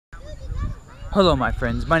Hello my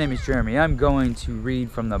friends, my name is Jeremy. I'm going to read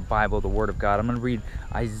from the Bible, the Word of God. I'm going to read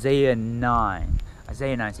Isaiah 9.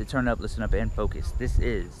 Isaiah 9 said, turn up, listen up, and focus. This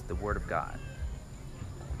is the Word of God.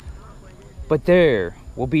 But there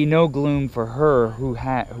will be no gloom for her who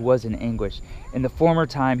was in anguish. In the former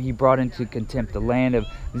time he brought into contempt the land of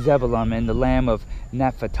Zebulun and the land of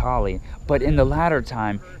Naphtali. But in the latter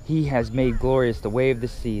time he has made glorious the way of the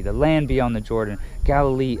sea, the land beyond the Jordan,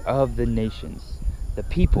 Galilee of the nations. The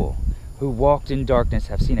people who walked in darkness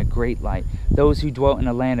have seen a great light. Those who dwelt in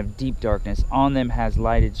a land of deep darkness, on them has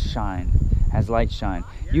light shine.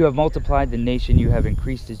 You have multiplied the nation, you have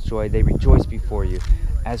increased its joy. They rejoice before you,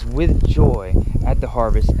 as with joy at the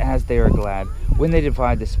harvest, as they are glad, when they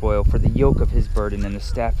divide the spoil. For the yoke of his burden and the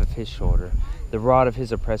staff of his shoulder, the rod of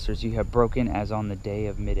his oppressors you have broken, as on the day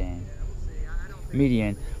of Midian.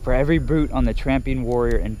 For every brute on the tramping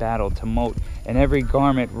warrior in battle, tumult, and every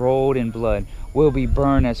garment rolled in blood will be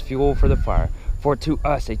burned as fuel for the fire. For to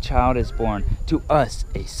us a child is born, to us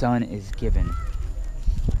a son is given.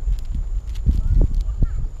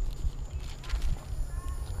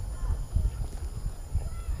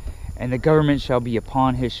 And the government shall be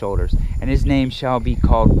upon his shoulders, and his name shall be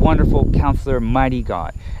called Wonderful Counselor, Mighty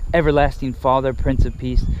God, Everlasting Father, Prince of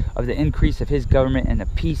Peace. Of the increase of his government and the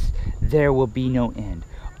peace there will be no end,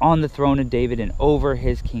 on the throne of David and over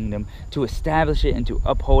his kingdom, to establish it and to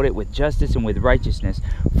uphold it with justice and with righteousness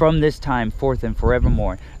from this time forth and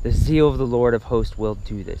forevermore. The zeal of the Lord of hosts will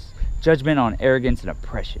do this. Judgment on arrogance and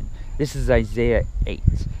oppression. This is Isaiah 8.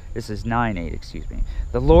 This is 9:8, excuse me.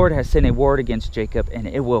 The Lord has sent a word against Jacob, and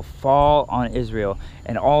it will fall on Israel,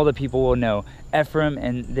 and all the people will know, Ephraim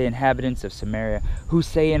and the inhabitants of Samaria, who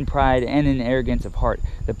say in pride and in arrogance of heart,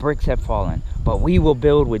 the bricks have fallen, but we will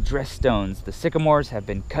build with dressed stones. The sycamores have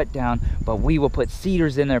been cut down, but we will put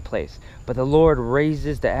cedars in their place. But the Lord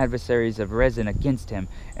raises the adversaries of Rezin against him,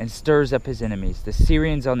 and stirs up his enemies. The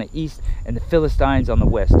Syrians on the east and the Philistines on the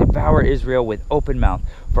west devour Israel with open mouth.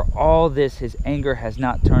 For all this his anger has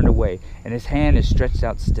not turned away, and his hand is stretched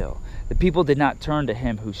out still. The people did not turn to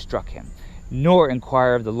him who struck him, nor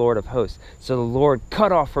inquire of the Lord of hosts. So the Lord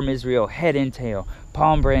cut off from Israel head and tail,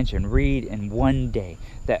 palm branch and reed in one day.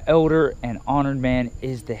 The elder and honored man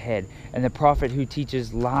is the head, and the prophet who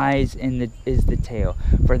teaches lies is the tail.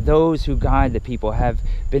 For those who guide the people have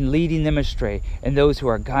been leading them astray, and those who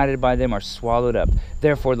are guided by them are swallowed up.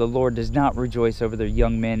 Therefore the Lord does not rejoice over their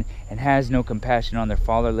young men, and has no compassion on their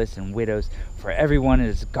fatherless and widows. For everyone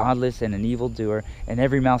is godless and an evildoer, and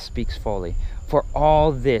every mouth speaks folly. For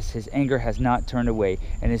all this his anger has not turned away,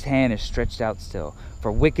 and his hand is stretched out still.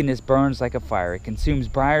 For wickedness burns like a fire, it consumes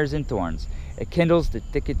briars and thorns. It kindles the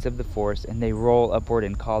thickets of the forest, and they roll upward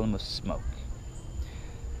in column of smoke.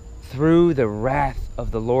 Through the wrath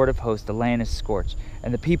of the Lord of hosts the land is scorched,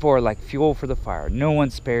 and the people are like fuel for the fire. No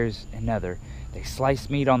one spares another. They slice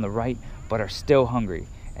meat on the right, but are still hungry,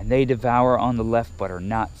 and they devour on the left, but are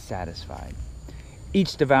not satisfied.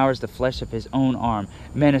 Each devours the flesh of his own arm.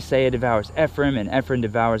 Manasseh devours Ephraim, and Ephraim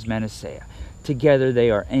devours Manasseh. Together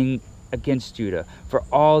they are against Judah. For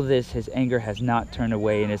all this his anger has not turned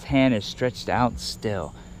away, and his hand is stretched out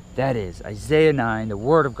still. That is Isaiah 9, the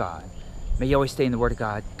Word of God. May you always stay in the Word of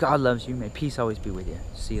God. God loves you. May peace always be with you.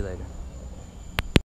 See you later.